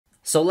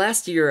So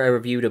last year I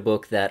reviewed a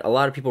book that a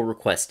lot of people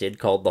requested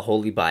called The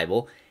Holy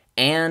Bible,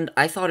 and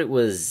I thought it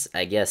was,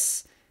 I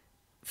guess,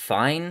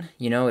 fine.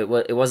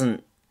 It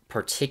wasn't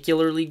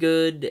particularly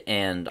good,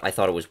 and I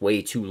thought it was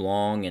way too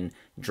long and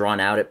drawn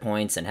out at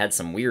points and had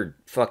some weird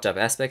fucked up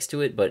aspects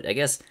to it, but I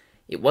guess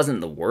it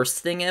wasn't the worst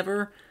thing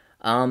ever.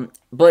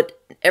 But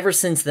ever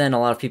since then, a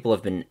lot of people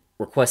have been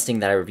requesting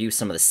that I review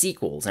some of the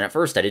sequels, and at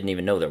first I didn't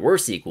even know there were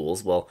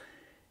sequels. Well,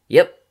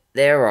 yep,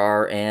 there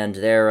are, and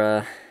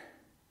they're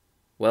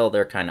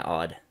kind of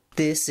odd.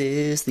 This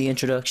is the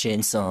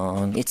introduction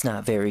song. It's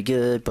not very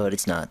good, but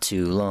it's not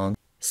too long.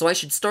 So I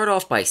should start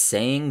off by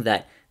saying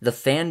that the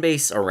fan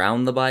base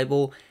around the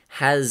Bible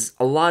has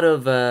a lot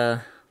of,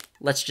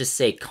 let's just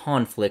say,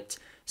 conflict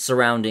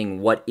surrounding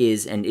what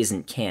is and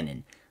isn't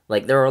canon.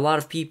 Like, there are a lot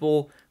of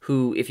people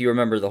who, if you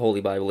remember, the Holy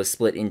Bible is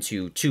split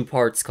into two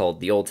parts called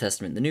the Old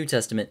Testament and the New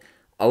Testament.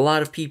 A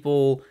lot of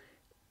people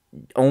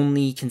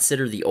only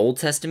consider the Old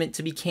Testament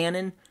to be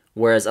canon,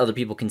 whereas other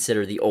people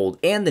consider the Old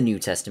and the New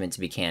Testament to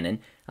be canon.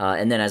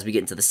 And then as we get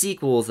into the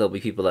sequels, there'll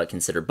be people that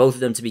consider both of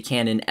them to be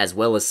canon, as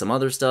well as some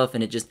other stuff,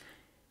 and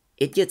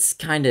it gets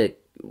kind of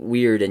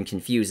weird and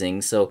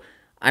confusing, so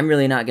I'm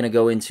really not going to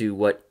go into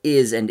what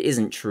is and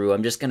isn't true.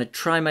 I'm just going to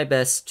try my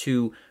best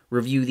to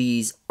review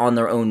these on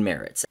their own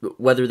merits,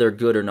 whether they're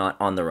good or not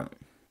on their own.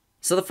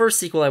 So the first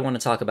sequel I want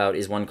to talk about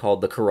is one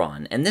called The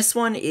Quran, and this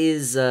one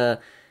is a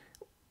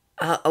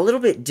little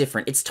bit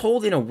different. It's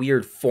told in a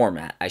weird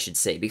format, I should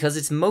say, because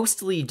it's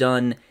mostly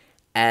done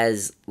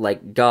as,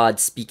 like, God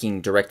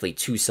speaking directly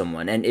to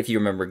someone. And if you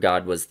remember,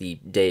 God was the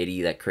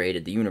deity that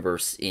created the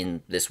universe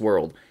in this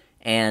world.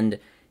 And,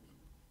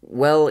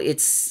 well,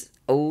 it's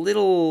a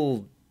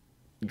little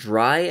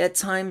dry at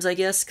times, I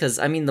guess, because,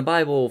 I mean, the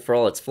Bible, for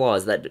all its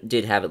flaws, that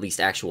did have at least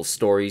actual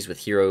stories with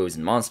heroes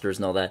and monsters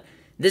and all that.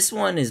 This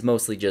one is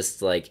mostly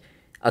just, like,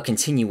 a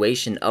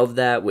continuation of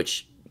that,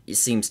 which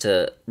seems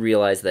to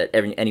realize that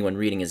anyone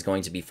reading is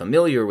going to be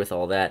familiar with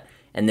all that,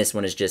 and this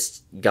one is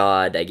just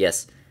God, I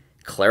guess,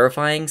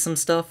 clarifying some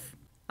stuff.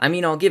 I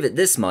mean, I'll give it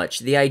this much.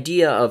 The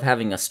idea of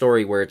having a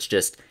story where it's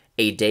just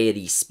a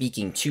deity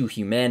speaking to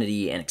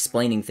humanity and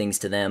explaining things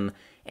to them,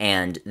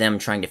 and them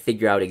trying to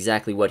figure out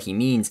exactly what he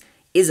means,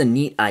 is a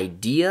neat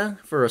idea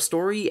for a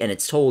story, and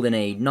it's told in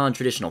a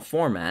non-traditional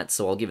format,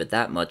 so I'll give it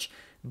that much,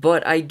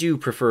 but I do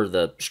prefer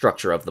the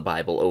structure of the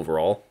Bible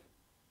overall.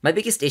 My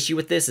biggest issue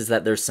with this is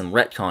that there's some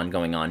retcon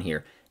going on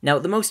here. Now,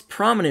 the most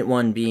prominent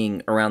one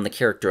being around the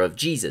character of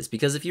Jesus,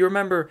 because if you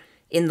remember,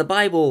 in the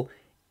Bible,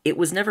 it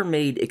was never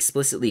made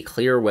explicitly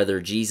clear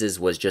whether Jesus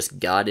was just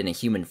God in a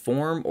human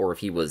form, or if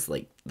he was,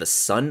 like, the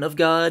Son of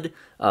God,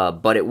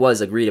 but it was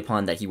agreed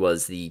upon that he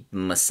was the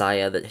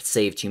Messiah that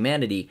saved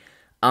humanity.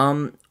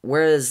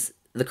 Whereas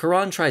the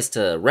Quran tries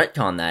to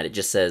retcon that. It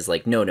just says,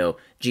 like, no,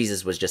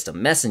 Jesus was just a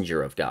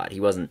messenger of God. He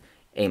wasn't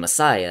a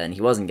Messiah, and he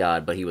wasn't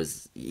God, but he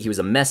was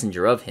a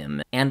messenger of him.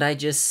 And I'm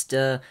just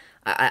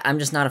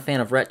not a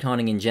fan of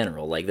retconning in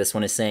general. Like, this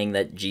one is saying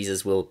that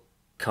Jesus will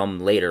come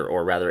later,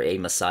 or rather a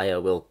Messiah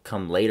will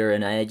come later,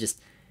 and I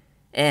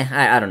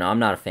don't know, I'm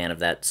not a fan of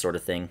that sort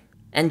of thing.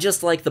 And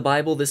just like the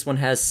Bible, this one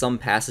has some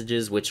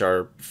passages which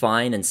are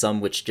fine, and some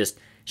which just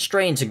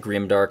stray into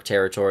grimdark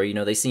territory. You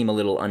know, they seem a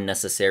little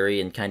unnecessary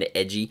and kind of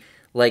edgy.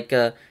 Like,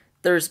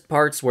 there's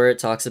parts where it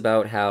talks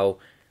about how,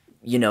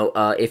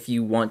 if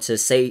you want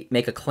to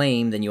make a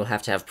claim, then you'll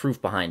have to have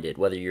proof behind it,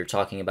 whether you're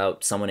talking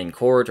about someone in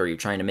court or you're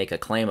trying to make a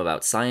claim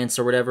about science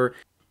or whatever.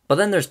 But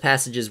then there's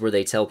passages where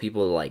they tell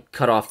people to, like,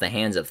 cut off the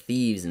hands of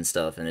thieves and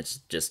stuff, and it's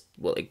just,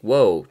 well, like,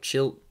 whoa,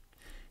 chill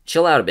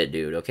out a bit,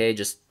 dude, okay?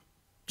 Just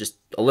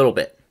a little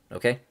bit,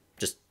 okay?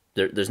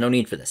 There's no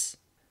need for this.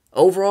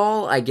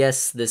 Overall, I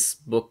guess this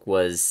book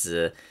was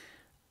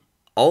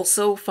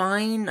also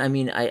fine. I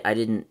mean, I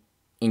didn't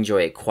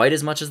enjoy it quite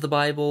as much as the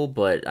Bible,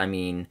 but, I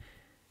mean,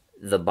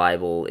 the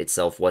Bible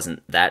itself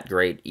wasn't that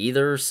great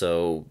either,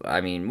 so,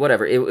 I mean,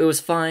 whatever. It was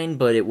fine,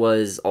 but it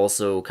was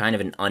also kind of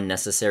an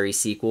unnecessary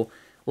sequel.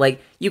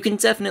 Like, you can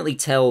definitely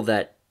tell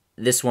that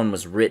this one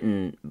was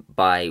written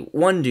by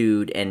one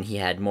dude, and he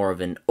had more of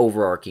an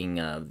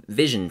overarching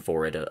vision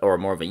for it, or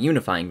more of a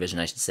unifying vision,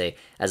 I should say,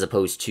 as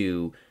opposed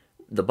to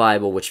the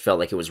Bible, which felt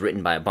like it was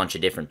written by a bunch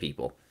of different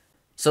people.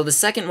 So the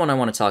second one I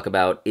want to talk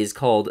about is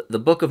called The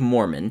Book of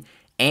Mormon,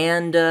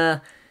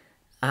 and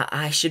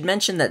I should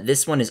mention that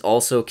this one is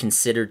also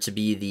considered to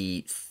be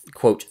the,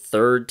 quote,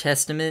 Third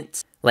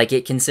Testament. Like,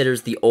 it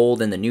considers the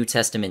Old and the New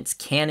Testaments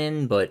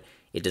canon, but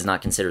it does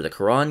not consider the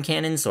Quran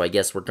canon, so I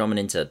guess we're coming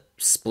into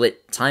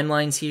split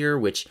timelines here,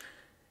 which,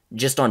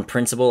 just on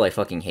principle, I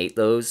fucking hate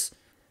those.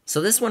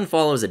 So this one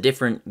follows a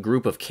different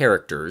group of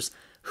characters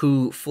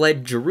who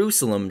fled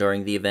Jerusalem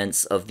during the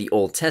events of the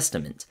Old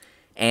Testament,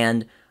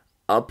 and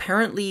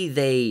apparently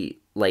they,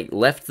 like,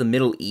 left the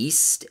Middle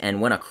East and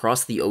went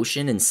across the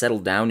ocean and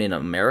settled down in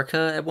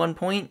America at one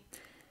point.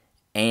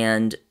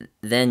 And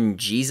then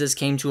Jesus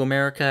came to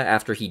America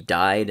after he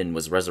died and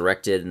was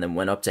resurrected and then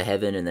went up to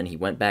heaven and then he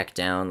went back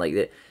down.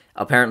 Like,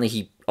 apparently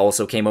he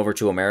also came over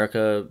to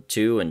America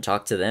too and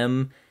talked to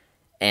them.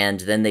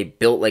 And then they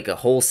built like a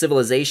whole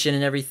civilization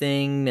and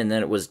everything, and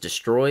then it was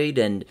destroyed.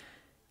 And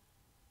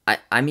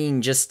I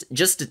mean, just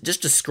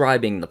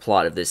describing the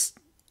plot of this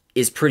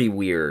is pretty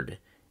weird,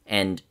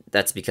 and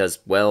that's because,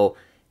 well,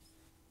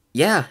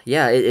 yeah,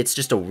 it's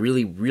just a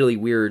really, really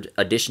weird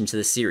addition to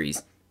the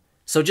series.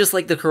 So just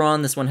like the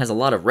Quran, this one has a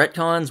lot of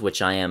retcons,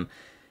 which I am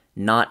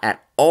not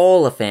at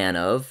all a fan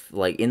of,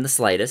 like in the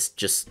slightest.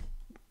 Just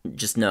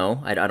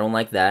no, I don't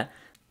like that.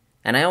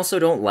 And I also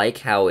don't like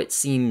how it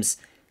seems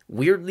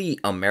weirdly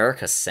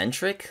America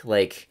centric.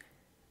 Like,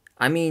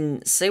 I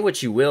mean, say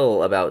what you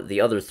will about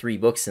the other three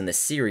books in this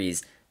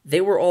series,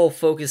 they were all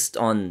focused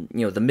on,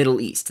 the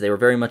Middle East. They were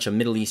very much a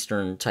Middle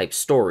Eastern type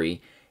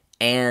story,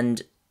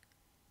 and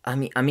I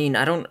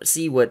don't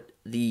see what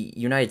the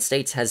United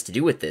States has to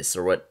do with this,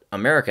 or what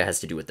America has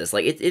to do with this.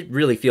 Like, it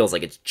really feels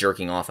like it's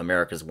jerking off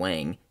America's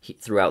wang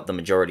throughout the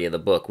majority of the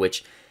book,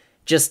 which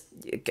just,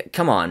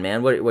 come on,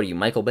 man. What are you,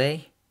 Michael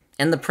Bay?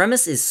 And the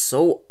premise is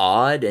so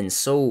odd and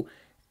so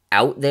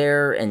out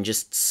there and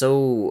just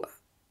so,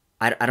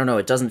 I don't know,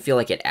 it doesn't feel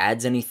like it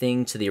adds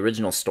anything to the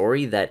original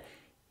story, that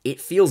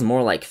it feels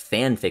more like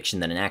fan fiction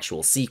than an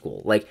actual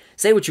sequel. Like,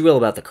 say what you will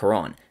about the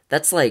Quran,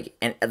 that's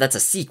that's a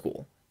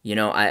sequel.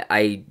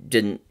 I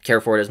didn't care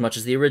for it as much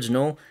as the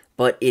original,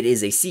 but it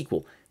is a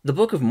sequel. The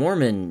Book of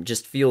Mormon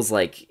just feels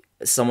like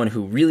someone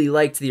who really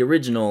liked the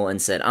original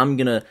and said, I'm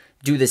gonna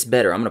do this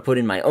better. I'm gonna put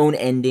in my own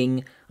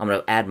ending, I'm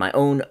gonna add my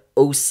own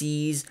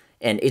OCs,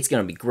 and it's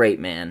gonna be great,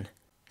 man.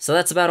 So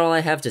that's about all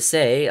I have to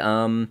say.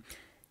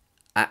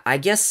 I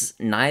guess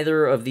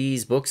neither of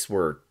these books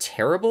were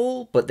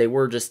terrible, but they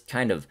were just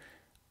kind of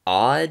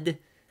odd.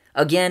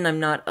 Again, I'm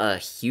not a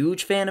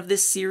huge fan of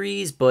this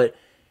series, but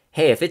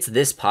hey, if it's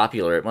this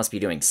popular, it must be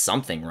doing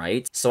something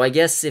right. So I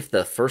guess if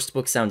the first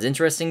book sounds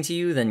interesting to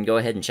you, then go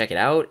ahead and check it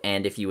out.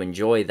 And if you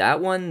enjoy that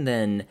one,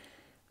 then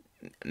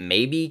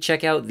maybe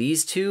check out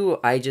these two.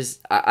 I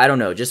don't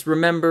know. Just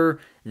remember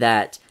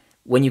that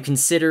when you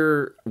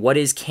consider what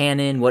is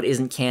canon, what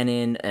isn't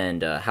canon,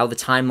 and how the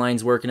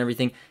timelines work and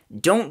everything,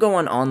 don't go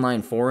on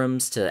online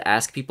forums to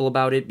ask people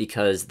about it,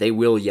 because they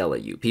will yell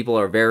at you. People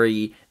are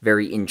very,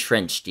 very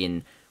entrenched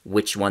in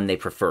which one they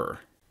prefer.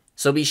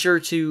 So be sure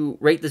to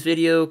rate this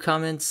video,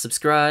 comment,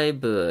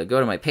 subscribe, go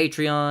to my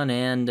Patreon,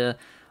 and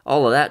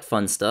all of that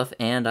fun stuff.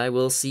 And I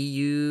will see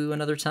you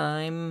another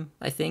time,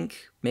 I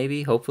think,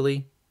 maybe,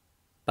 hopefully.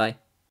 Bye.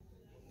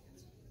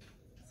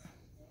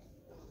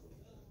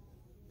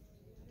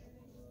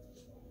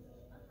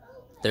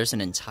 There's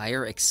an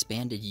entire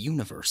expanded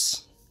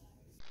universe.